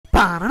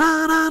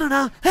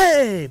Ba-na-na-na-na-na.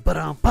 Hey,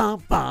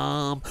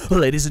 ba-dum-bum-bum.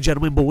 Ladies and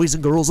gentlemen, boys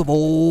and girls of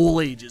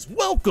all ages,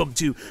 welcome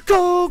to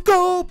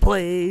Koco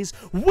Plays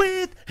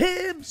with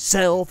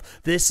himself.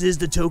 This is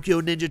the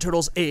Tokyo Ninja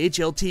Turtles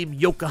AHL team,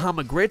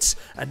 Yokohama Grits,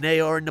 and they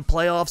are in the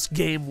playoffs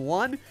game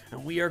 1,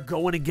 and we are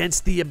going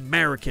against the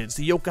Americans.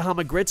 The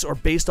Yokohama Grits are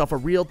based off a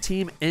real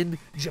team in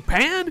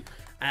Japan,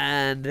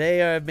 and they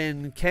have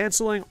been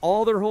canceling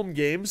all their home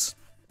games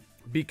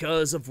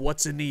because of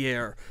what's in the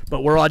air.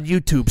 But we're on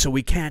YouTube, so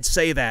we can't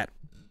say that.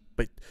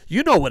 But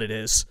you know what it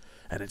is,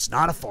 and it's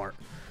not a fart.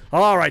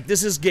 All right,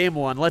 this is game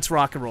 1. Let's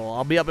rock and roll.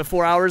 I'll be up at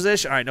 4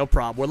 hours-ish. All right, no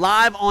problem. We're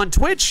live on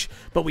Twitch,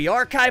 but we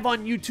archive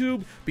on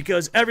YouTube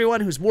because everyone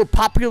who's more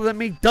popular than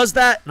me does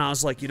that. And I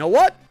was like, you know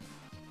what?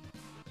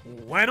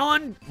 Went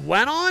on in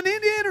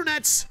the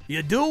internets.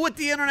 You do what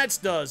the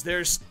internets does.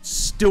 There's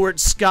Stuart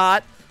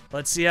Scott.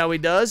 Let's see how he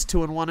does.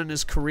 2-1 in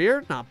his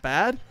career. Not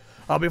bad.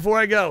 Before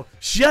I go,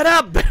 shut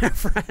up, bear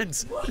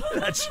friends.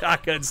 That's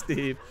Shotgun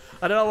Steve.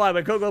 I don't know why,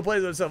 but Koco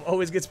Plays with himself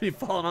always gets me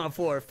falling on the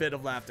floor, a fit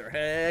of laughter.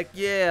 Heck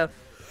yeah.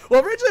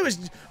 Well, originally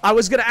I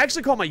was gonna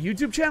actually call my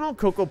YouTube channel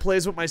Koco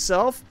Plays with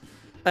myself,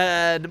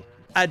 and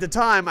at the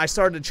time I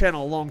started the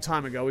channel a long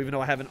time ago, even though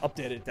I haven't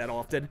updated it that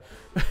often.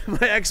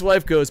 My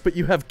ex-wife goes, "But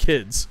you have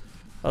kids."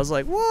 I was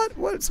like, "What?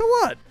 What? So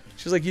what?"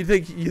 She's like, you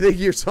think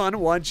your son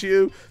wants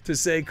you to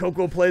say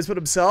Koco Plays with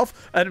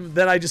himself? And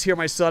then I just hear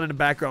my son in the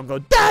background go,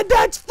 "Dad,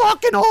 that's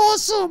fucking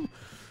awesome!"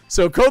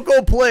 So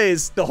Koco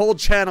Plays, the whole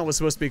channel was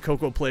supposed to be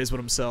Koco Plays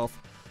with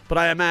himself. But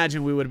I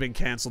imagine we would have been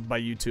canceled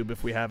by YouTube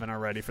if we haven't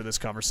already for this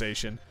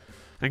conversation.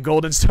 And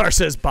Golden Star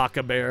says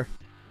Baka Bear.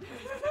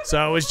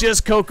 So it was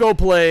just Koco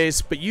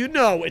Plays, but you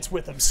know it's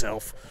with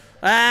himself.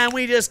 And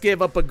we just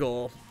gave up a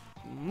goal.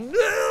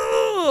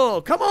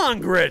 No! Come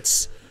on,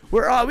 Grits.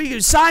 We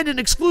signed an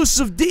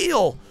exclusive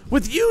deal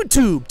with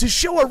YouTube to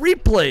show our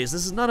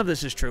replays. None of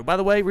this is true. By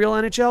the way, real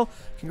NHL,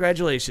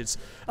 congratulations.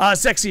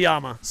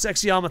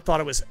 Sexyama thought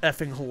it was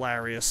effing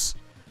hilarious.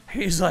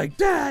 He's like,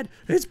 "Dad,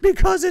 it's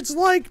because it's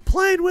like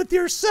playing with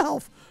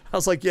yourself." I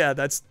was like, yeah,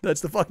 that's the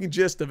fucking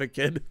gist of it,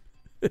 kid.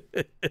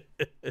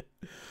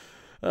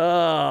 Oh,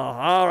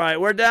 all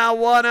right, we're down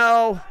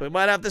 1-0. We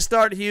might have to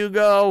start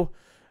Hugo.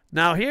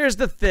 Now, here's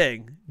the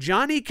thing.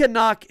 Johnny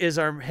Canuck is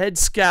our head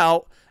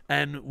scout,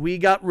 and we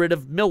got rid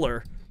of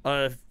Miller,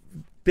 a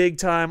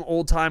big-time,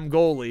 old-time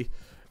goalie.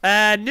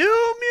 And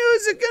New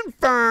Music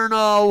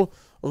Inferno,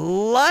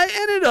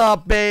 lighten it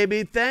up,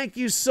 baby. Thank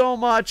you so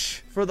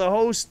much for the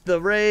host, the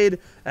raid,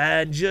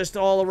 and just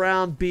all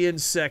around being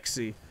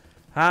sexy.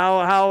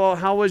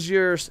 How was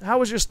your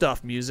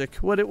stuff, Music?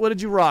 What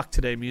did you rock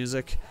today,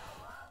 Music?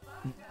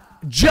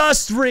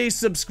 Just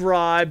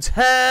resubscribed.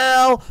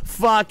 Hell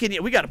fucking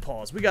yeah. We gotta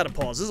pause.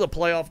 This is a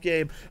playoff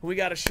game, and we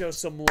gotta show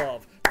some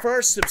love.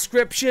 First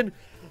subscription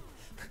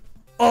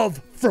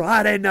of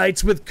Friday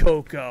Nights with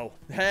Koco.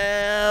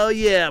 Hell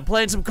yeah.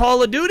 Playing some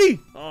Call of Duty?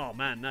 Oh,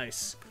 man,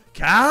 nice.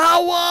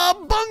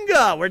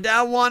 Cowabunga! We're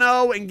down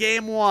 1-0 in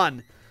game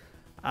 1.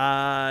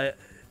 I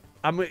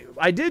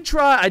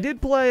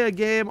did play a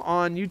game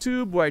on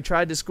YouTube where I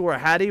tried to score a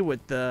hattie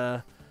with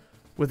a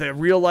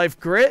real-life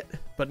grit,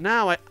 but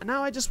now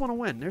I just want to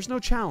win. There's no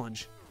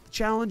challenge. The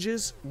challenge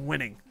is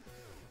winning.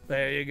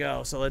 There you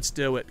go. So let's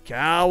do it.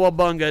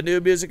 Cowabunga. New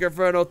Music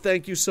Inferno.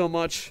 Thank you so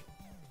much.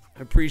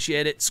 I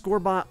appreciate it.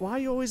 Scorebot. Why are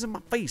you always in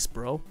my face,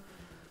 bro?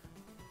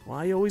 Why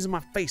are you always in my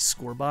face,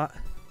 Scorebot?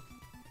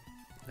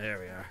 There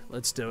we are.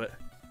 Let's do it.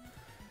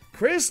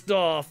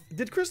 Christoph.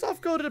 Did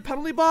Christoph go to the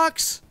penalty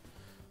box?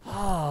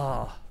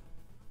 Ah. Oh.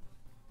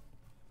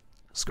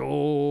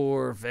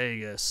 Score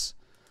Vegas.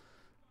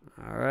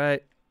 All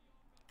right.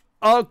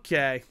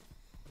 Okay.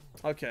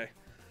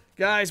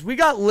 Guys, we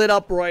got lit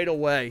up right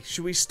away.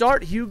 Should we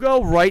start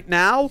Hugo right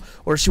now,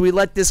 or should we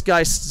let this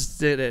guy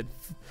sit in?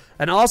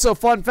 And also,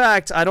 fun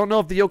fact, I don't know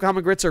if the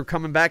Yokohama Grits are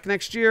coming back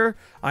next year.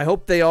 I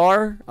hope they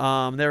are.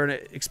 They're an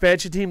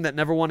expansion team that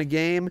never won a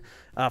game.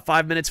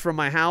 5 minutes from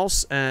my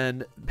house,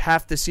 and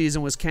half the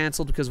season was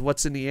canceled because of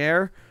what's in the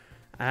air.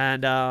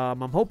 And I'm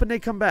hoping they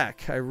come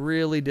back. I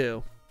really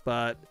do.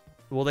 But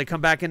will they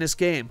come back in this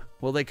game?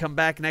 Will they come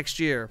back next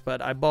year?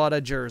 But I bought a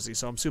jersey,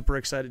 so I'm super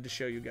excited to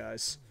show you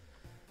guys.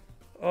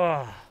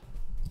 Oh,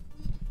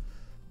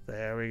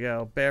 there we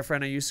go. Bear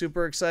friend, are you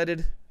super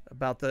excited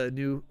about the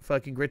new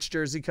fucking Grits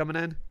jersey coming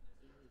in?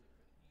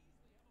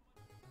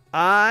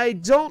 I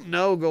don't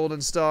know,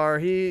 Golden Star.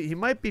 He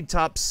might be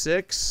top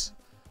 6.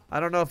 I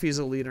don't know if he's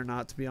elite or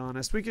not, to be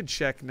honest. We could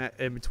check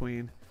in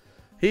between.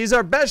 He's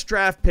our best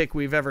draft pick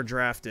we've ever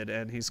drafted,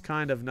 and he's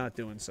kind of not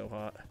doing so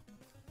hot.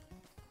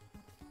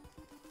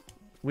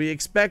 We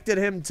expected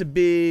him to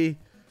be,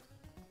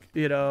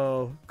 you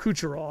know,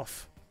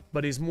 Kucherov.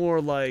 But he's more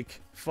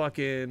like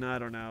fucking, I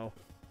don't know,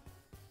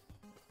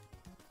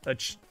 a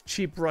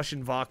cheap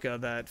Russian vodka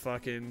that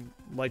fucking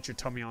lights your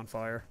tummy on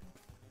fire.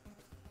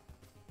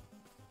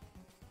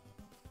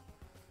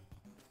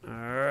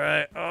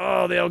 Alright.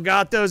 Oh, the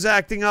Elgato's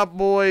acting up,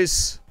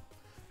 boys.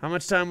 How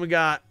much time we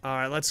got?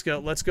 Alright, let's go.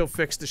 Let's go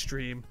fix the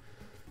stream.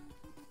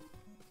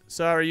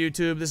 Sorry,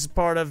 YouTube. This is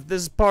part of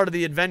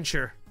the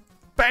adventure.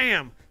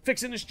 Bam!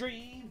 Fixing the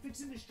stream, yeah,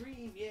 fixing the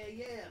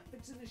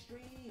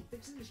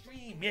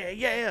stream,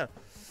 yeah.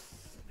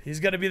 He's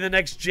gonna be the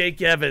next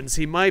Jake Evans.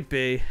 He might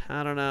be.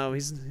 I don't know.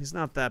 He's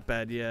not that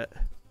bad yet.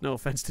 No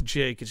offense to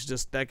Jake. It's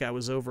just that guy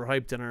was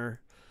overhyped in our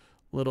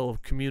little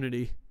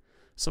community.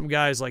 Some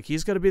guys like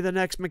he's gonna be the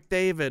next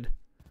McDavid.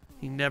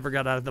 He never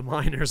got out of the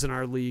minors in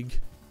our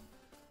league.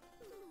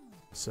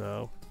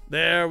 So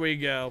there we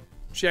go.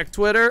 Check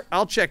Twitter.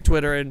 I'll check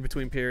Twitter in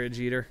between periods,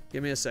 Jeter.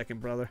 Give me a second,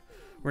 brother.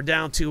 We're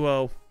down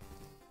 2-0.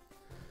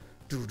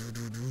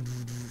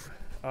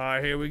 All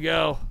right, here we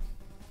go.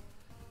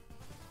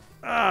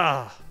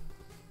 All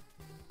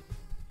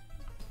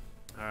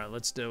right,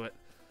 let's do it.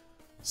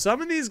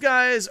 Some of these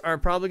guys are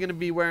probably going to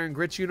be wearing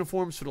Grits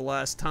uniforms for the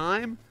last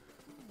time.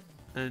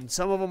 And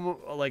some of them,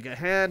 like a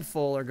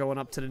handful, are going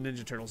up to the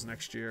Ninja Turtles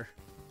next year.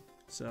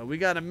 So we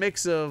got a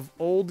mix of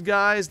old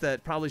guys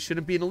that probably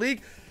shouldn't be in the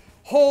league.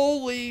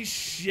 Holy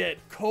shit.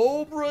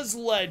 Cobra's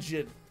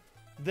Legend.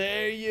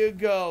 There you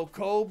go.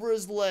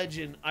 Cobra's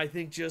Legend, I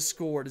think, just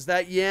scored. Is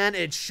that Yan?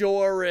 It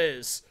sure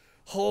is.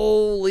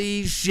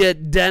 Holy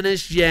shit,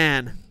 Dennis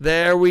Yan.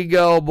 There we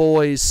go,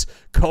 boys.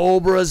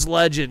 Cobra's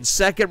Legend.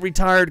 Second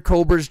retired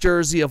Cobra's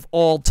jersey of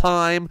all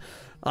time.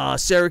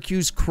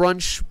 Syracuse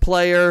Crunch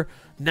player.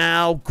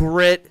 Now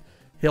Grit.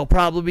 He'll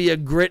probably be a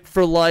Grit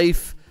for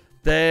life.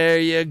 There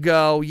you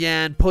go.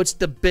 Yan puts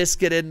the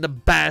biscuit in the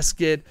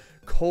basket.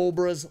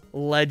 Cobra's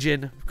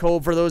Legend.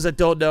 For those that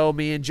don't know,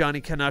 me and Johnny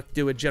Canuck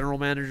do a general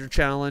manager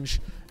challenge,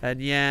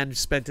 and Yan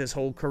spent his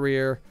whole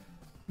career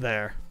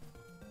there.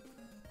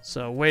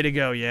 So, way to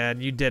go, Yan.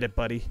 You did it,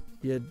 buddy.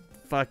 You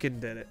fucking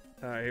did it.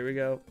 All right, here we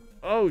go.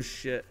 Oh,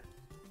 shit.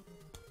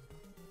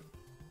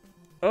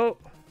 Oh.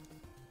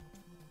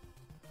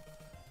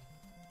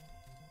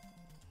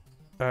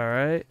 All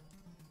right.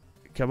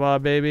 Come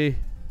on, baby.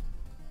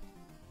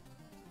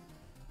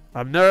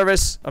 I'm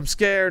nervous. I'm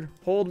scared.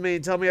 Hold me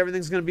and tell me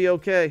everything's going to be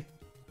okay.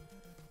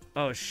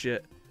 Oh,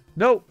 shit.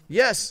 Nope.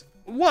 Yes.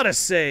 What a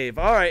save.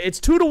 All right. It's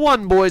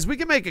 2-1, boys. We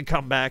can make a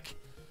comeback.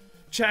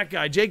 Chat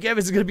guy. Jake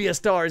Evans is going to be a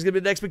star. He's going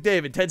to be the next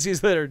McDavid. 10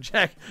 seasons later,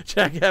 Jack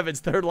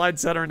Evans, third line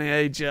center in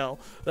the AHL.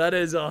 That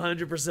is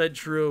 100%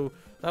 true.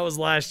 That was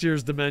last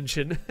year's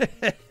dimension.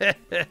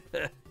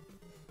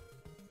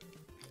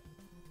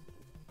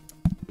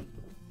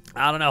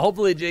 I don't know.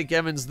 Hopefully Jake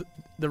Evans,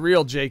 the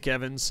real Jake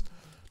Evans,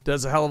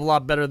 does a hell of a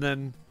lot better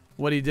than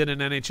what he did in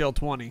NHL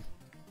 20.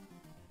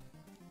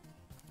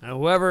 Now,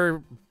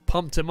 whoever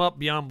pumped him up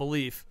beyond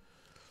belief.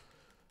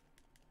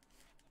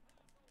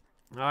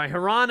 All right,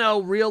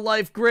 Hirano, real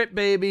life grit,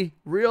 baby.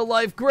 Real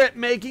life grit,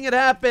 making it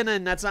happen.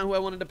 And that's not who I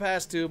wanted to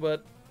pass to,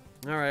 but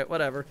all right,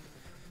 whatever.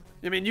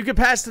 I mean, you could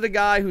pass to the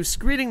guy who's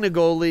screening the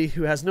goalie,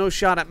 who has no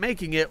shot at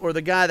making it, or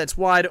the guy that's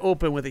wide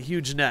open with a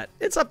huge net.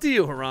 It's up to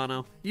you,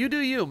 Hirano. You do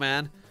you,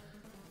 man.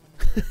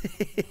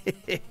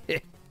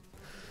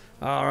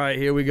 All right,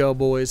 here we go,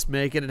 boys.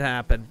 Making it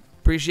happen.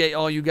 Appreciate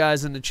all you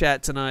guys in the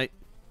chat tonight.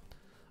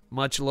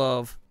 Much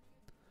love.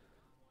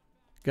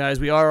 Guys,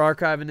 we are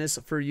archiving this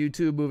for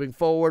YouTube moving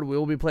forward. We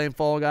will be playing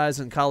Fall Guys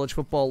and college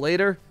football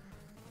later.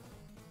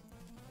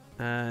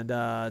 And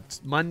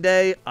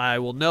Monday, I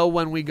will know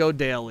when we go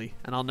daily,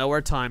 and I'll know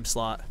our time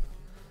slot.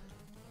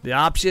 The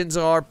options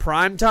are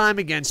prime time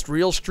against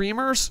real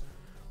streamers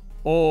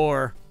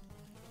or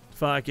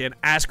fucking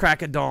ass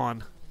crack of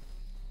dawn.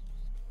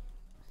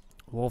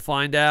 We'll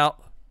find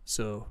out.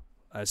 So,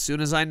 as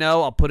soon as I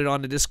know, I'll put it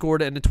on the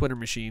Discord and the Twitter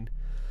machine.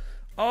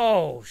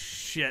 Oh,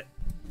 shit.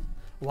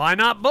 Why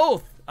not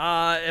both?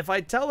 If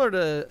I tell her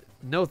to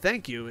no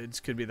thank you, it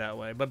could be that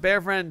way. But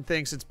Bear Friend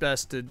thinks it's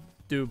best to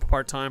do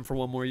part-time for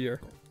one more year.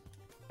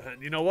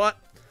 And you know what?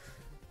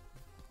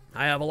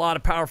 I have a lot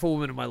of powerful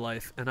women in my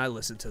life, and I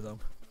listen to them.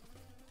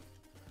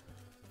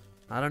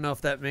 I don't know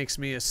if that makes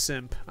me a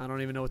simp. I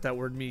don't even know what that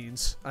word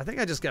means. I think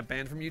I just got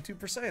banned from YouTube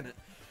for saying it.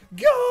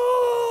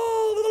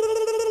 Go!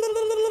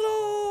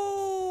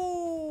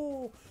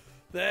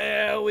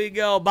 There we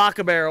go.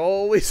 Baka Bear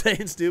always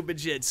saying stupid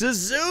shit.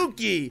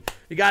 Suzuki!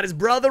 He got his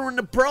brother in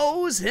the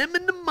pros, him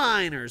in the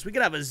minors. We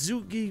could have a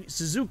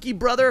Suzuki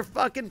brother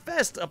fucking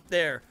fest up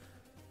there.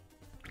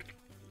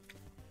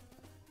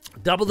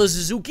 Double the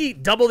Suzuki,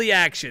 double the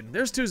action.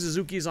 There's 2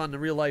 Suzukis on the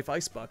real life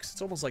Ice Bucks.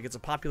 It's almost like it's a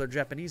popular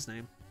Japanese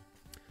name.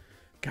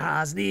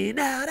 Kazni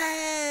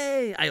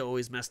Nare! I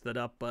always messed that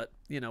up, but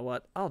you know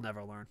what? I'll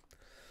never learn.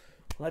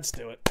 Let's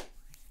do it.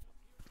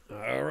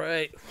 All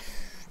right.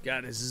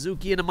 Got a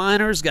Suzuki in the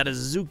minors. Got a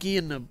Suzuki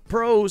in the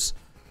pros.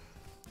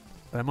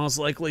 And most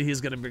likely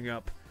he's going to bring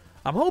up.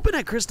 I'm hoping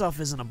that Kristoff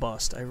isn't a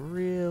bust. I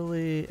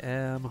really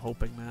am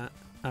hoping that.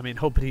 I mean,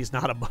 hoping he's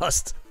not a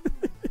bust.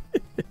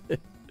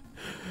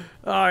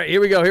 All right, here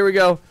we go. Here we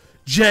go.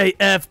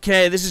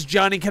 JFK. This is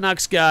Johnny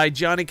Canucks guy.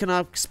 Johnny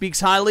Canuck speaks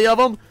highly of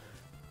him.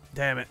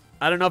 Damn it.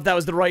 I don't know if that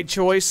was the right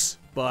choice,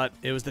 but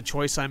it was the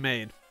choice I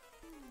made.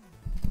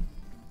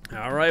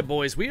 All right,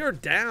 boys. We are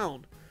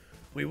down.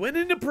 We win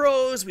into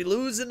pros. We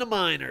lose into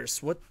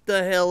minors. What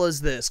the hell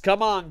is this?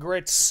 Come on,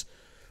 Grits.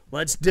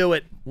 Let's do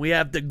it. We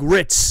have the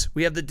grits.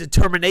 We have the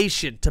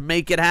determination to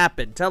make it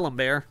happen. Tell them,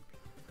 Bear.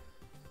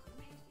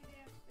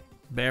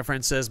 Bear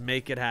Friend says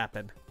make it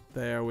happen.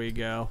 There we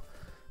go.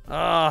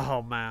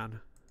 Oh,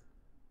 man.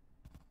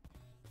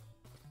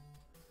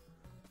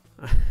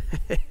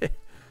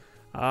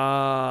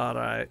 All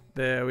right.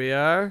 There we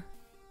are.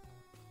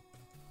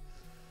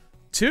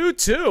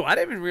 2-2. I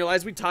didn't even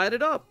realize we tied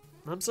it up.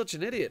 I'm such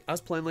an idiot. I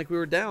was playing like we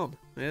were down.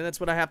 Yeah, that's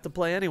what I have to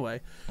play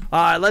anyway.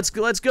 All right, let's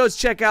go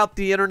check out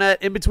the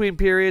internet in between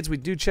periods. We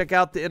do check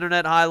out the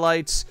internet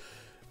highlights.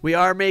 We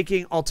are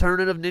making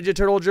alternative Ninja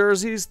Turtle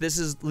jerseys. This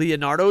is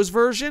Leonardo's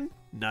version.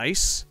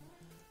 Nice.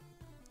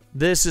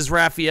 This is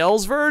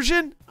Raphael's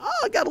version. Oh,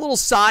 I got a little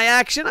Psy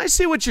action. I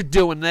see what you're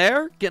doing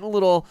there. Getting a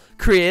little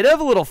creative,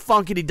 a little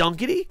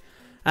funkity-dunkity.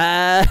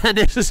 And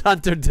this is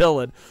Hunter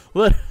Dillon.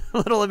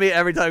 Little of me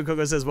every time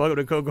Koco says, welcome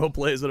to Koco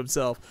Plays with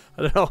himself.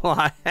 I don't know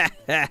why.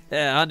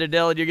 Hunter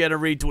Dillon, you're getting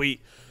a retweet.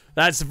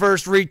 That's the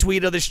first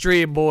retweet of the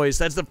stream, boys.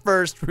 That's the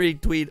first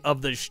retweet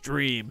of the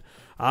stream.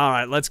 All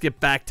right, let's get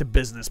back to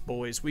business,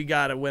 boys. We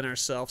got to win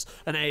ourselves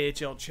an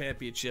AHL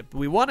championship.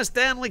 We won a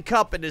Stanley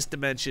Cup in this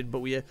dimension,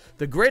 but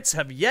the Grits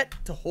have yet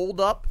to hold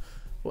up.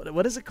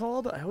 What is it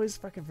called? I always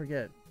fucking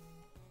forget.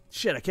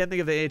 Shit, I can't think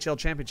of the AHL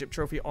championship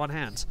trophy on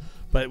hands.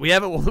 But we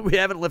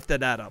haven't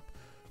lifted that up.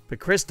 But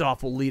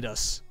Christoph will lead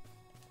us.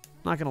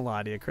 Not going to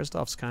lie to you.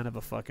 Christoph's kind of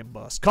a fucking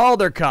bust.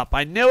 Calder Cup.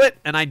 I knew it,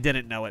 and I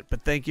didn't know it.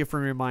 But thank you for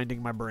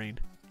reminding my brain.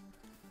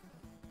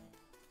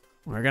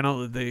 We're going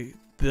to...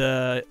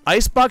 The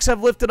Ice Bucks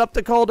have lifted up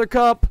the Calder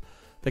Cup.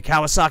 The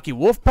Kawasaki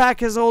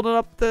Wolfpack has held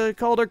up the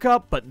Calder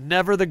Cup, but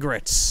never the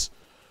Grits.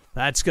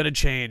 That's going to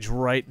change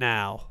right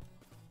now.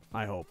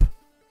 I hope.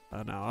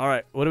 Oh, no. All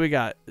right. What do we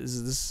got?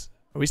 Is this...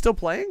 Are we still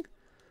playing?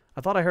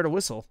 I thought I heard a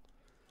whistle.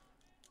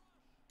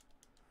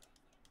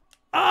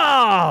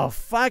 Oh,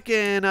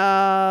 fucking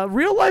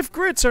real-life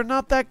Grits are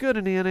not that good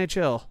in the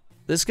NHL.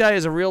 This guy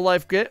is a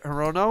real-life Grit,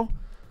 Hirono.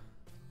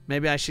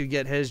 Maybe I should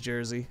get his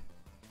jersey.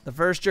 The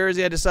first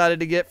jersey I decided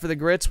to get for the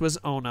Grits was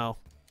Ono.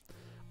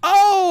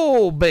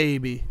 Oh,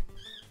 baby.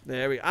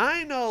 There we go.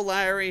 I know,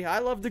 Larry. I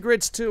love the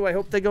Grits, too. I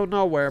hope they go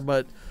nowhere,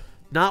 but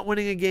not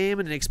winning a game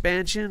in an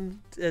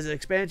expansion as an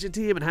expansion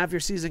team and have your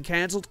season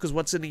canceled because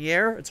what's in the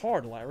air, it's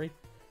hard, Larry.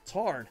 It's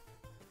hard.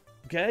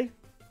 Okay?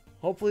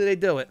 Hopefully they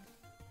do it.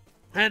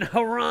 And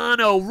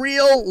Hirano,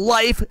 real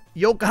life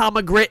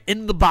Yokohama Grit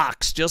in the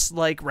box, just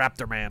like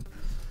Raptor Man.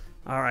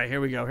 All right,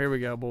 here we go. Here we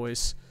go,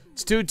 boys.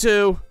 It's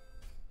 2-2.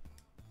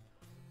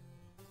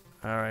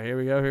 All right, here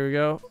we go. Here we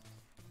go.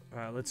 All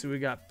right, let's see what we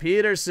got.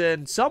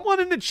 Peterson. Someone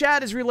in the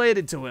chat is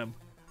related to him.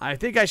 I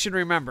think I should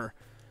remember.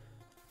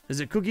 Is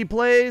it Cookie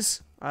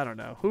Plays? I don't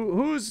know.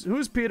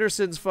 Who's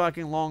Peterson's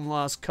fucking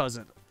long-lost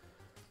cousin?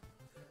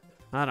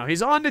 I don't know.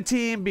 He's on the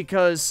team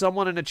because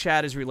someone in the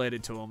chat is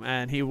related to him,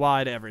 and he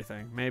lied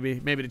everything. Maybe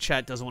the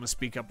chat doesn't want to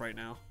speak up right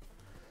now.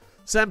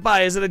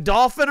 Senpai, is it a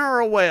dolphin or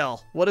a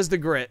whale? What is the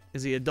Grit?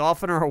 Is he a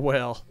dolphin or a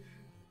whale?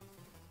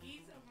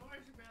 He's a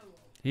marshmallow.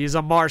 He's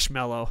a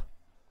marshmallow.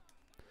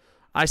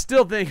 I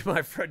still think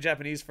my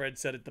Japanese friend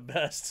said it the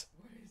best.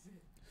 What is it?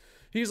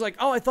 He's like,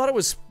 oh, I thought it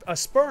was a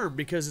sperm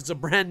because it's a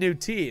brand new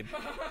team.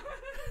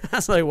 I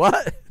was like,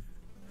 what?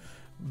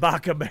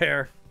 Baka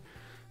Bear.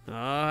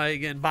 Oh,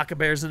 again, Baka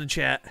Bear's in the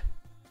chat.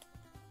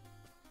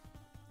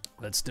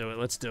 Let's do it.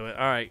 Let's do it.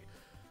 All right.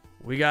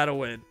 We got to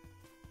win.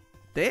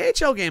 The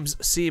AHL games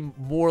seem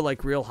more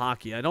like real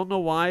hockey. I don't know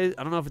why. I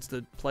don't know if it's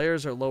the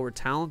players are lower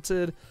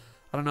talented.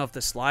 I don't know if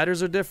the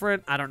sliders are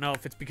different. I don't know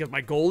if it's because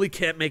my goalie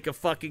can't make a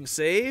fucking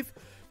save.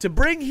 To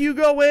bring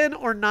Hugo in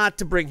or not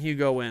to bring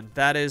Hugo in?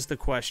 That is the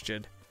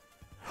question.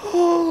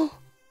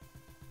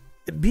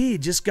 B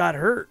just got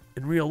hurt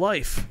in real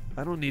life.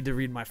 I don't need to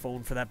read my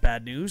phone for that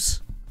bad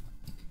news.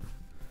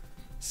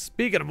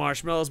 Speaking of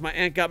marshmallows, my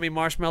aunt got me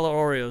marshmallow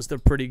Oreos. They're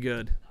pretty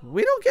good.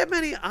 We don't get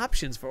many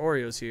options for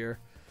Oreos here.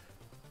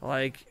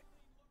 Like,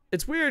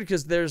 it's weird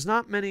because there's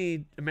not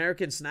many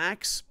American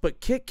snacks, but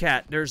Kit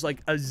Kat, there's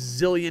like a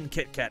zillion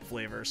Kit Kat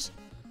flavors.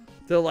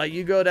 They're like,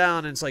 you go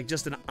down and it's like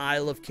just an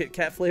aisle of Kit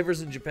Kat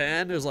flavors in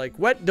Japan. There's like,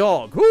 wet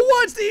dog. Who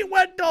wants to eat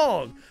wet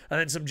dog? And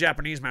then some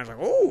Japanese man's like,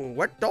 oh,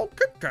 wet dog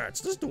Kit Kats.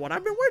 This is the one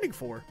I've been waiting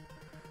for.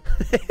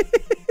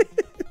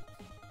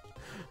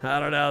 I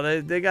don't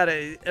know. They got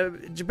a...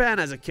 Japan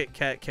has a Kit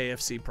Kat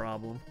KFC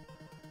problem.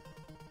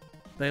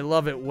 They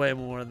love it way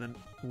more than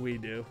we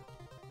do.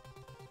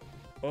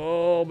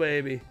 Oh,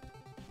 baby.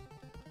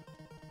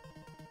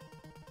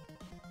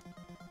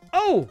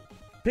 Oh!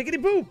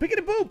 Pickety-boo!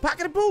 Pickety-boo!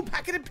 Pockety-boo!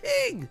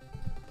 Pockety-pig!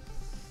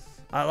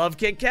 I love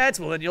Kit Kats.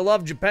 Well, then you'll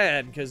love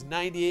Japan, because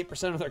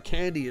 98% of their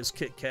candy is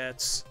Kit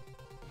Kats.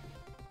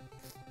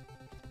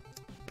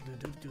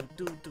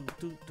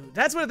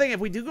 That's one thing. If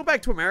we do go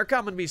back to America,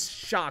 I'm going to be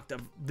shocked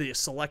of the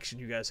selection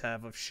you guys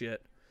have of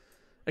shit.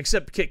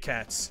 Except Kit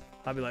Kats.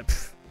 I'll be like,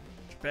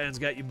 Japan's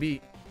got you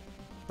beat.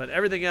 But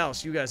everything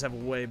else, you guys have a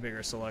way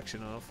bigger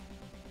selection of.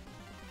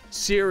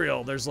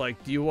 Cereal, there's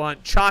like, do you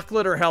want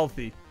chocolate or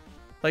healthy?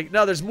 Like,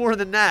 no, there's more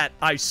than that.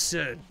 I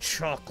said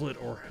chocolate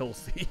or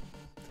healthy.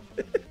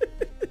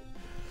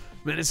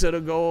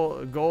 Minnesota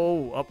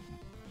go up.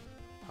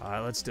 All right,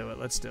 let's do it.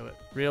 Let's do it.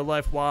 Real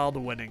life wild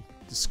winning.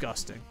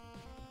 Disgusting.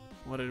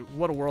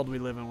 What a world we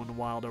live in when the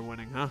Wild are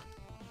winning, huh?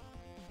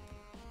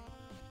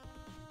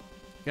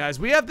 Guys,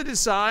 we have to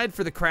decide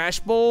for the Crash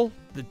Bowl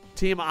the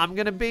team I'm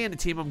going to be and the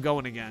team I'm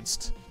going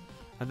against.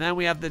 And then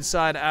we have to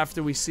decide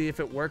after we see if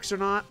it works or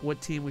not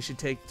what team we should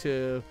take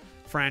to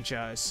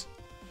franchise.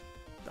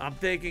 I'm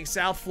thinking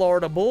South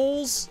Florida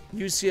Bulls,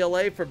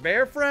 UCLA for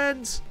Bear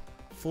Friends,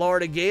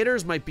 Florida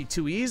Gators might be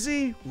too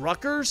easy,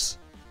 Rutgers,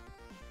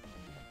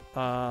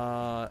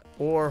 or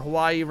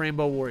Hawaii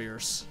Rainbow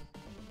Warriors.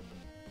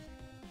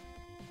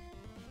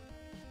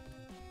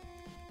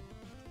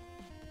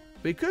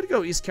 We could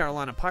go East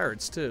Carolina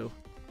Pirates, too.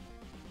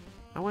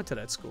 I went to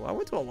that school. I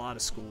went to a lot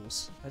of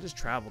schools. I just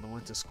traveled and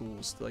went to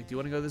schools. They're like, do you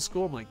want to go to this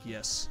school? I'm like,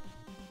 yes.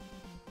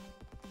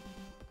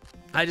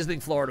 I just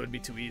think Florida would be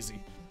too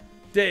easy.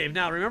 Dave,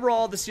 now remember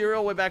all the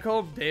cereal way back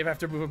home? Dave,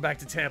 after moving back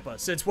to Tampa.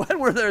 Since when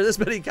were there this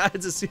many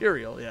kinds of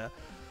cereal? Yeah.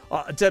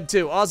 Attempt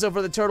 2. Also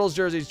for the Turtles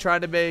jerseys,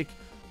 trying to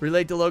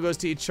relate the logos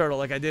to each turtle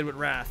like I did with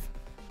Wrath.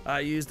 I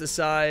used the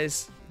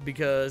size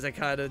because I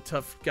kind of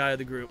tough guy of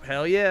the group.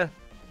 Hell yeah.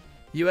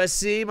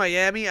 USC,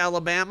 Miami,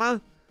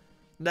 Alabama.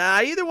 Nah,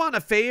 I either want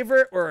a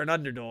favorite or an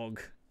underdog.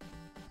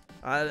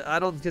 I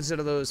don't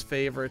consider those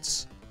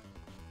favorites.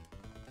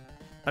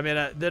 I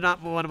mean, they're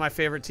not one of my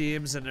favorite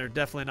teams, and they're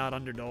definitely not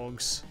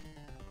underdogs.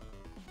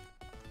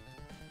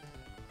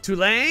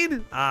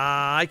 Tulane?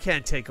 I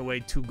can't take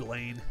away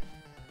Tulane.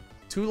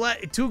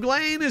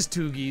 Tulane is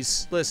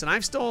Toogies. Listen,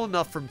 I've stolen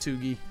enough from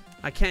Toogie.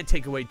 I can't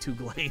take away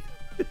Tulane.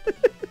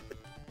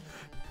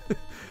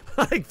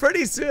 Like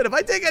pretty soon, if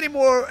I take any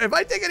more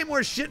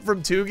shit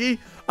from Toogie,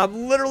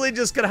 I'm literally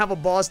just gonna have a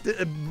boss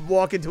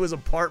walk into his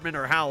apartment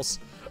or house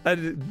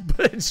and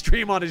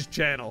stream on his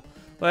channel.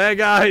 Like, hey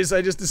guys,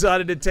 I just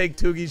decided to take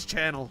Toogie's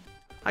channel.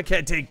 I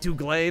can't take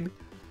Tulane.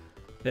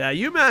 Yeah,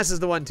 UMass is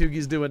the one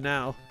Toogie's doing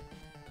now.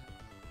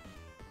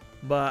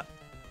 But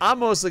I'm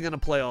mostly gonna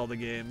play all the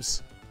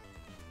games.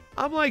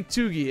 I'm like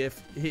Toogie.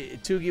 If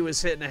Toogie was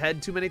hitting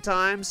ahead too many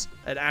times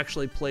and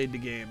actually played the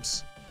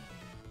games.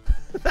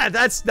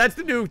 That's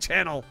the new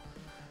channel.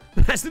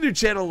 That's the new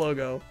channel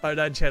logo. Or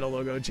not channel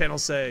logo, channel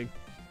saying.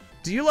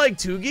 Do you like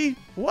Toogie?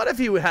 What if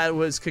he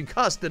was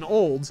concussed and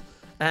old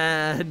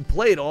and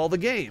played all the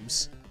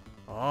games?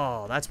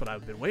 Oh, that's what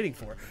I've been waiting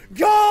for.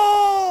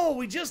 Go!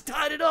 We just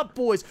tied it up,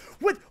 boys.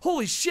 What?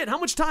 Holy shit, how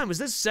much time? Was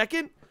this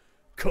second?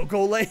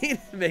 Koco Lane?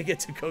 Make it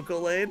to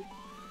Koco Lane.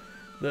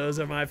 Those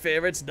are my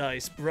favorites.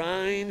 Nice.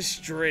 Brian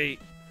Strait.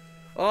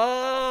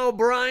 Oh,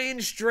 Brian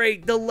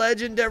Strait, the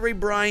legendary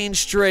Brian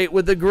Strait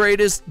with the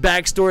greatest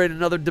backstory in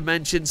another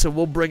dimension, so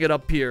we'll bring it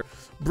up here.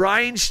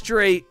 Brian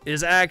Strait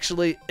is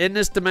actually in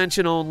this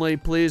dimension only.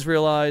 Please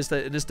realize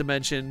that in this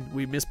dimension,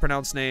 we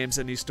mispronounce names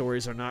and these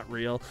stories are not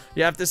real.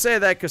 You have to say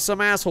that because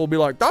some asshole will be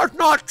like, that's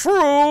not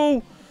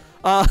true!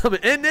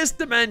 In this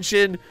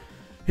dimension,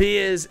 he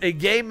is a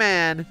gay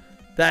man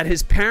that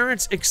his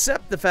parents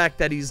accept the fact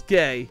that he's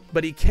gay,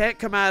 but he can't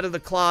come out of the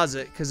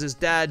closet because his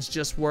dad's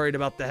just worried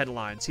about the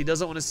headlines. He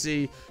doesn't want to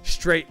see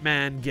straight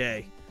man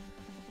gay.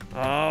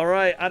 All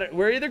right,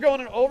 we're either going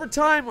in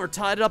overtime or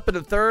tied it up in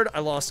the third.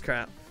 I lost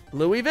crap.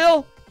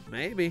 Louisville?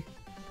 Maybe.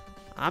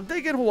 I'm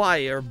thinking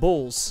Hawaii or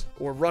Bulls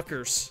or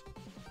Rutgers.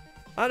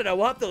 I don't know.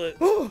 We'll have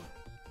to...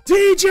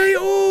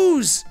 DJ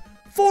Ooze!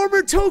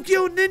 Former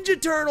Tokyo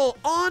Ninja Turtle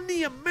on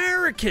the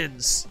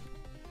Americans.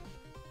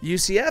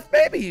 UCF?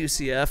 Maybe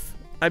UCF.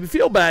 I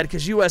feel bad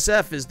because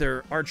USF is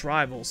their arch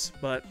rivals,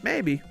 but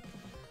maybe.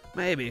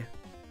 Maybe.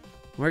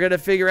 We're going to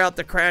figure out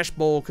the Crash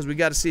Bowl because we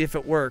got to see if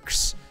it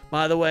works.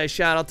 By the way,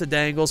 shout out to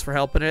Dangles for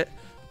helping it.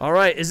 All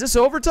right, is this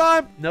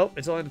overtime? Nope,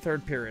 it's only the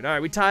third period. All right,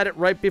 we tied it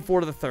right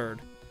before the third.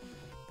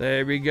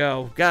 There we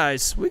go.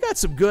 Guys, we got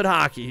some good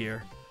hockey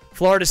here.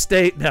 Florida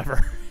State,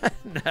 never.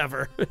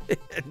 Never.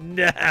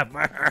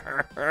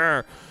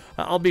 Never.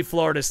 I'll be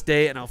Florida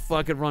State, and I'll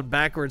fucking run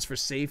backwards for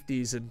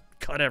safeties and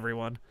cut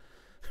everyone.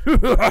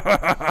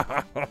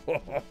 Florida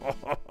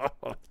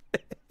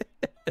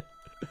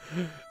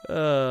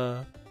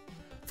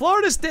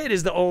State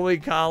is the only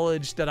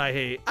college that I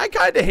hate. I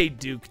kind of hate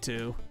Duke,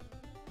 too.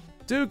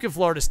 Duke and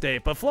Florida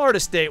State, but Florida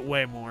State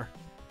way more.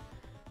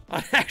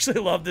 I'd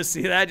actually love to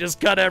see that. Just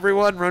cut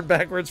everyone, run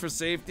backwards for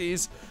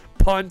safeties,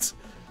 punt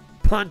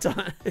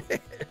on.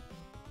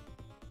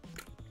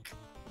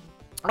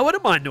 I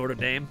wouldn't mind Notre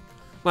Dame.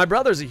 My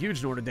brother's a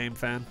huge Notre Dame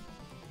fan.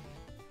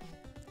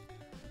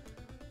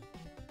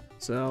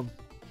 So,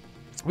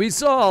 we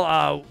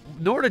saw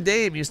Notre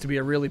Dame used to be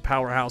a really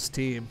powerhouse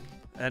team,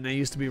 and they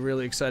used to be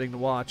really exciting to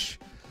watch.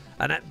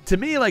 And to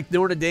me, like,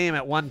 Notre Dame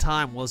at one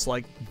time was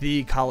like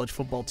the college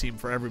football team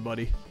for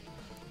everybody.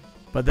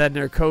 But then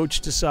their coach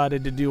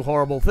decided to do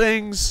horrible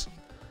things,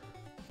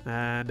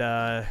 and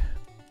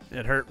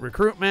it hurt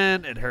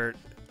recruitment. It hurt,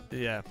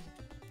 yeah,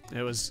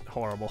 it was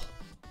horrible.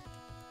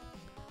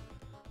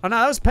 Oh no,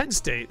 that was Penn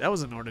State. That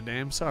wasn't Notre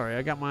Dame. Sorry,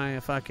 I got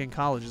my fucking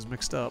colleges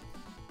mixed up.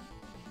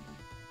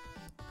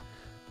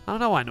 I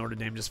don't know why Notre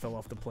Dame just fell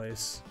off the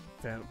place.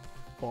 Fell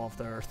off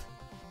the earth.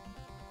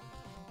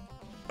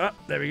 Oh,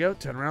 there we go.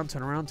 Turn around,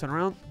 turn around, turn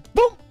around.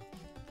 Boom!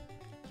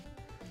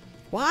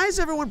 Why is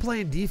everyone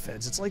playing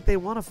defense? It's like they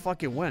want to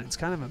fucking win. It's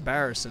kind of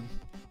embarrassing.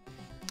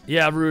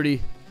 Yeah,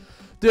 Rudy.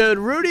 Dude,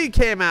 Rudy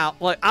came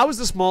out. Like, I was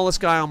the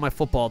smallest guy on my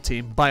football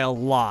team by a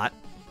lot.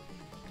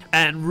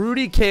 And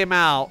Rudy came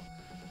out,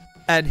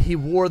 and he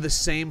wore the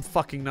same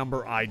fucking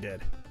number I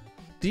did.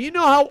 Do you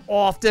know how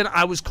often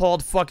I was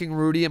called fucking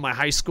Rudy in my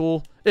high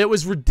school? It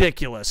was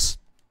ridiculous.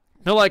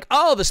 They're like,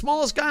 oh, the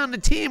smallest guy on the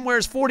team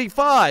wears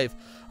 45.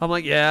 I'm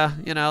like, yeah,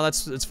 you know,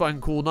 it's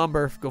fucking cool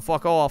number. Go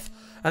fuck off.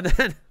 And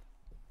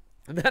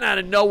then out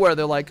of nowhere,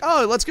 they're like,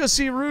 oh, let's go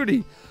see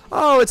Rudy.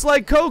 Oh, it's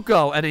like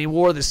Koco. And he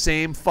wore the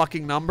same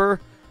fucking number.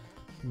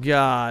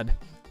 God.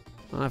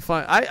 I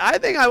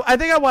think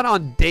I went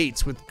on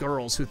dates with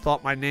girls who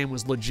thought my name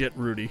was legit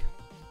Rudy.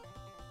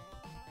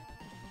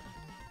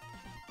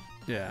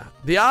 Yeah.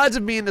 The odds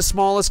of being the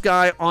smallest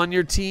guy on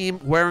your team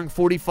wearing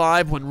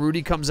 45 when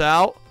Rudy comes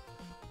out.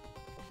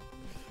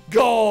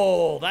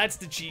 Goal! That's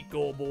the cheat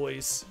goal,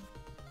 boys.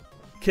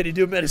 Can he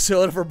do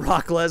Minnesota for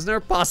Brock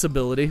Lesnar?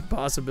 Possibility.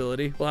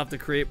 Possibility. We'll have to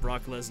create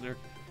Brock Lesnar.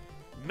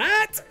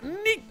 Matt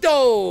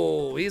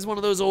Nito! He's one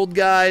of those old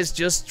guys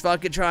just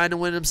fucking trying to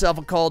win himself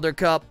a Calder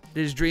Cup.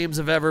 His dreams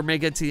of ever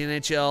making it to the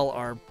NHL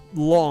are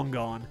long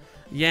gone.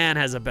 Yan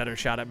has a better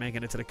shot at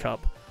making it to the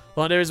Cup.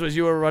 Well, news was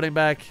you were running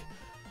back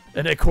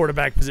in a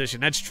quarterback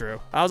position. That's true.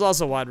 I was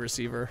also wide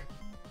receiver.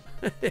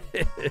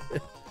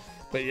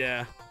 But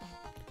yeah.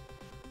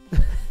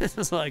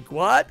 It's like,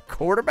 what?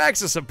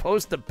 Quarterbacks are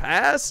supposed to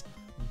pass?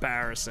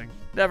 Embarrassing.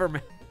 Never.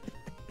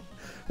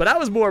 But that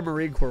was more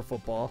Marine Corps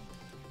football.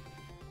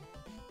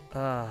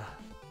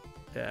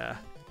 Yeah.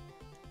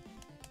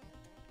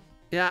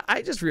 Yeah,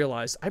 I just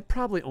realized I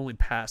probably only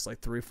pass like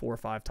 3, 4,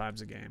 5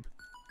 times a game.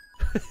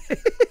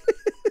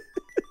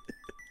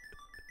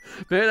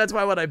 Maybe that's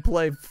why when I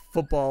play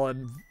football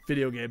and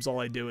video games, all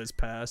I do is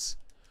pass.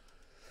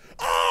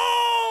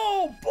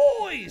 Oh,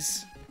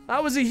 boys!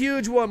 That was a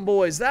huge one,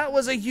 boys. That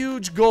was a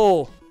huge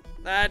goal.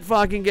 That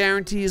fucking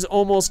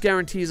almost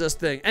guarantees us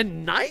thing.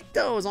 And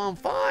Naito is on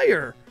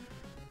fire.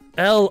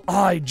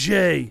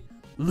 L.I.J.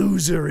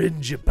 Loser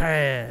in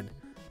Japan.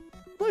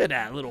 Look at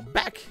that little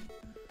back.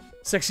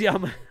 Sexy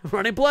on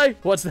running play?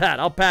 What's that?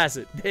 I'll pass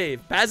it.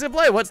 Dave, passive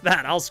play? What's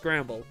that? I'll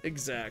scramble.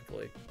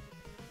 Exactly.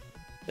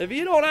 If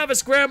you don't have a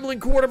scrambling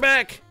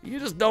quarterback, you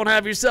just don't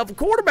have yourself a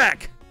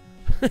quarterback.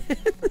 If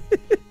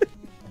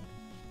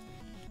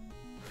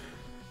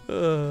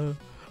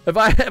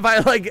I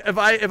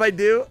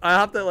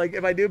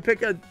do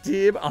pick a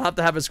team, I'll have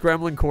to have a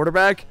scrambling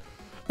quarterback.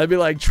 I'd be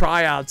like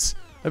tryouts.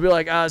 I'd be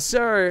like,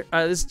 sir,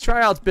 this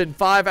tryout's been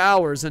 5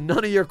 hours and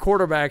none of your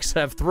quarterbacks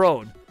have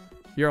thrown.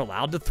 You're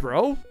allowed to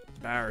throw?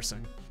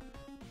 Embarrassing.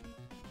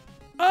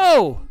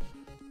 Oh!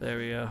 There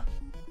we go.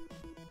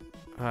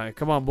 All right,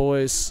 come on,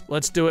 boys.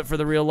 Let's do it for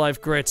the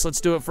real-life grits.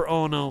 Let's do it for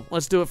Ono.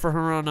 Let's do it for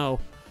Hirono.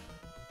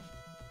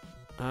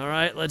 All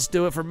right, let's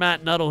do it for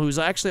Matt Nuttall, who's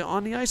actually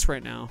on the ice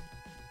right now.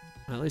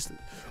 At least...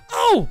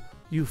 Oh!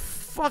 You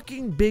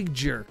fucking big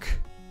jerk.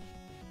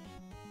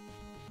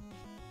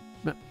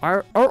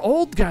 Our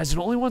old guys are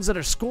the only ones that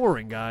are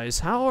scoring, guys.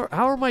 How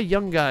are my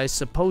young guys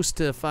supposed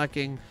to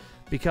fucking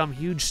become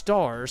huge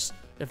stars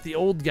if the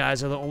old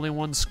guys are the only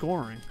ones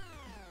scoring?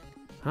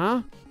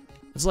 Huh?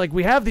 It's like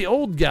we have the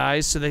old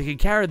guys so they can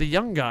carry the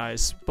young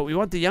guys, but we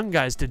want the young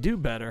guys to do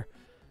better.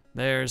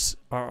 There's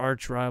our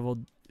arch rival.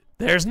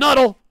 There's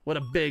Nuttall! What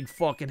a big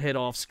fucking hit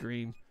off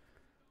screen.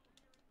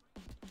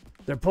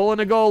 They're pulling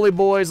a goalie,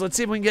 boys. Let's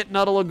see if we can get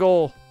Nuttall a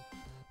goal.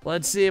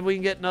 Let's see if we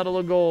can get Nuttall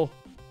a goal.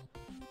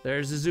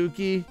 There's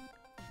Suzuki.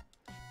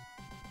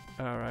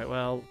 All right,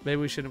 well,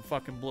 maybe we shouldn't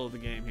fucking blow the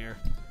game here.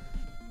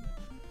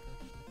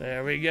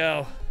 There we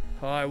go.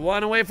 All right,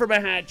 one away from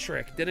a hat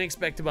trick. Didn't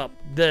expect him up.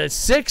 The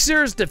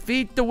Sixers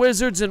defeat the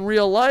Wizards in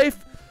real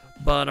life,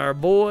 but our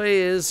boy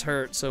is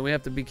hurt, so we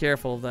have to be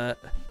careful of that.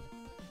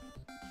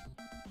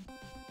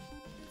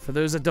 For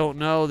those that don't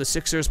know, the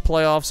Sixers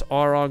playoffs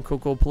are on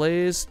Koco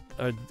Plays,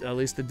 or at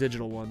least the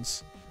digital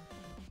ones.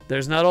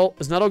 There's Nuttall.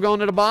 Is Nuttall going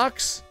to the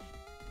box?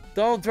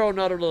 Don't throw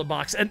Nuttall to the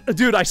box. And,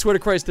 dude, I swear to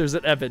Christ, there's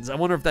an Evans. I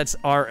wonder if that's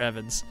our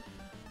Evans.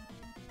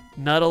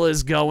 Nuttall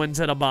is going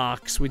to the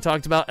box. We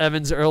talked about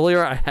Evans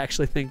earlier. I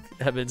actually think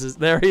Evans is...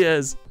 There he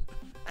is.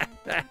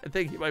 I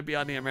think he might be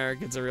on the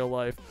Americans in real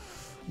life.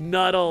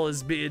 Nuttall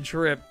is being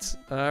tripped.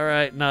 All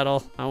right,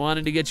 Nuttall. I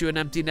wanted to get you an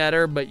empty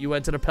netter, but you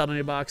went to the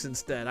penalty box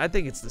instead. I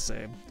think it's the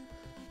same.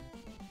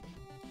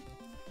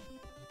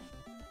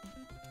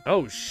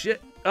 Oh,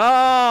 shit.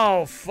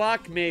 Oh,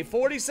 fuck me.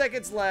 40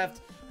 seconds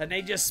left. And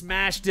they just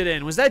smashed it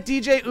in. Was that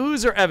DJ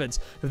Ooze or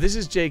Evans? If this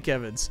is Jake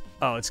Evans.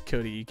 Oh, it's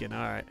Cody Eakin.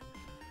 All right.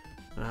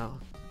 Oh.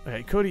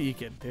 Okay, Cody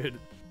Eakin, dude.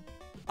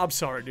 I'm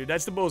sorry, dude.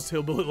 That's the most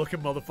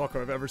hillbilly-looking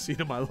motherfucker I've ever seen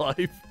in my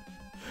life.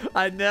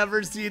 I've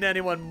never seen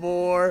anyone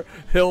more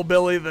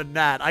hillbilly than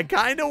that. I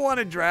kind of want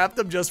to draft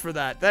him just for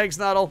that. Thanks,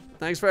 Nuttall.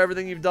 Thanks for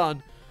everything you've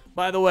done.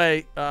 By the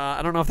way,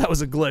 I don't know if that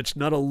was a glitch.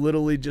 Nuttall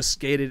literally just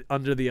skated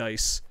under the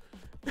ice.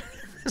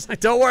 It's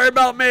like, don't worry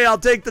about me. I'll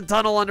take the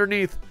tunnel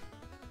underneath.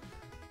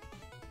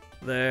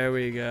 There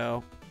we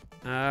go.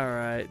 All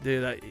right,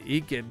 dude.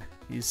 Eakin,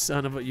 you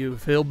son of a... You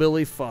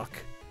hillbilly fuck.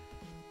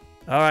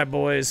 All right,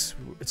 boys.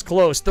 It's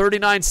close.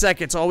 39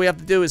 seconds. All we have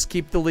to do is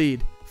keep the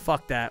lead.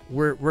 Fuck that.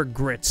 We're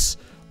grits.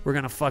 We're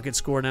going to fucking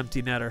score an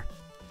empty netter.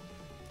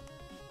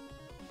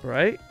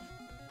 Right?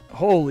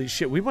 Holy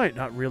shit. We might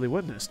not really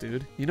win this,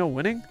 dude. You know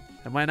winning?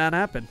 That might not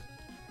happen.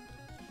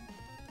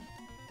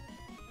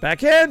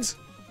 Backhand?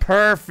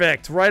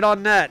 Perfect. Right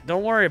on net.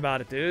 Don't worry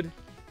about it, dude.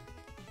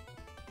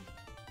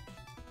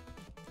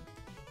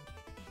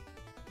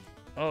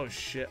 Oh,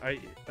 shit. All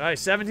right,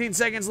 17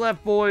 seconds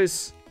left,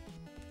 boys.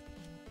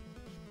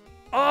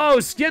 Oh,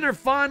 Skinner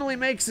finally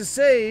makes a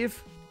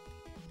save.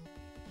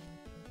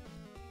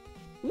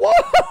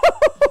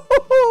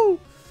 Whoa!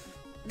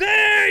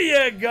 There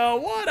you go.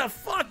 What a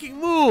fucking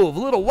move.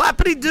 Little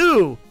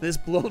whappity-doo. This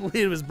blown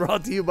lead was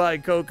brought to you by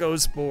Koco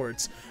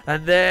Sports.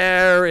 And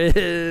there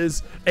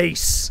is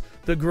Ace,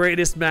 the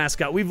greatest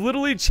mascot. We've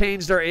literally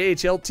changed our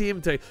AHL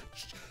team to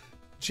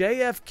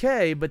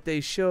JFK, but they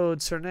showed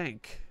Cernank.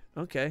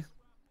 Okay.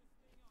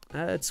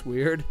 That's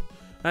weird.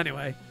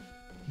 Anyway.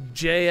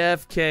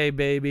 JFK,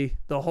 baby.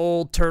 The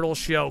whole turtle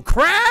show.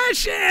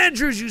 Crash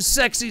Andrews, you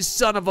sexy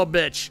son of a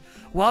bitch.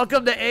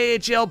 Welcome to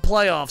AHL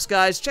playoffs,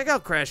 guys. Check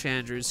out Crash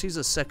Andrews. He's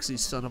a sexy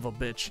son of a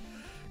bitch.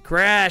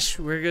 Crash,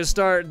 we're going to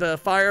start the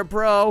Fire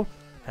Pro.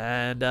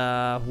 And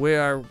we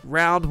are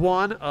round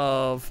 1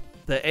 of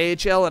the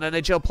AHL and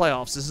NHL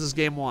playoffs. This is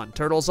game 1.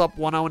 Turtles up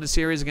 1-0 in the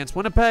series against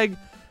Winnipeg.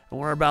 And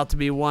we're about to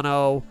be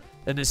 1-0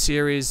 in the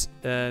series.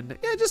 And,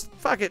 yeah, just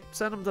fuck it.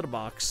 Send them to the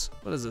box.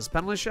 What is this,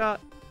 penalty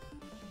shot?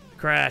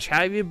 Crash,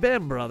 how have you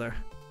been, brother?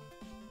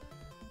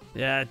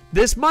 Yeah,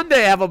 this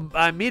Monday I have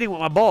a meeting with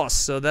my boss,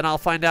 so then I'll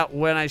find out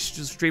when I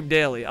should stream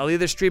daily. I'll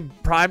either stream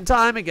prime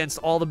time against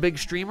all the big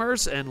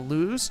streamers and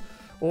lose,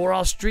 or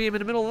I'll stream in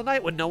the middle of the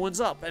night when no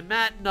one's up. And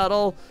Matt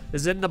Nuttall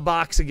is in the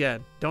box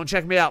again. Don't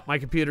check me out. My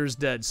computer's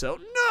dead, so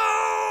no,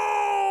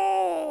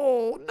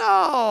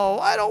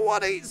 I don't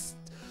want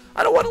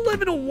to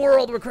live in a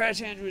world where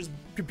Crash Andrews'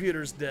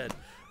 computer's dead.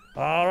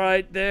 All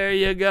right, there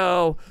you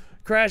go.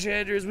 Crash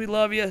Andrews, we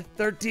love you.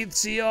 13th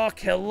Seahawk,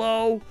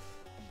 hello.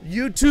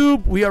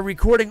 YouTube, we are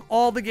recording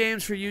all the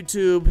games for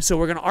YouTube, so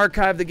we're going to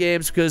archive the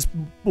games because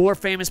more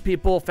famous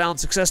people found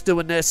success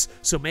doing this,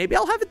 so maybe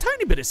I'll have a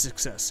tiny bit of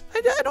success.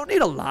 I don't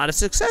need a lot of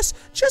success,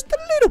 just a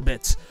little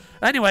bit.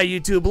 Anyway,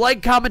 YouTube,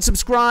 like, comment,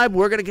 subscribe.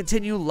 We're going to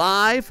continue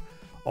live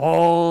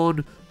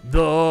on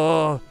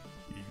the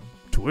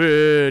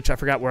Twitch. I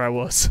forgot where I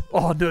was.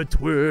 On the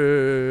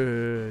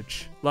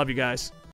Twitch. Love you guys.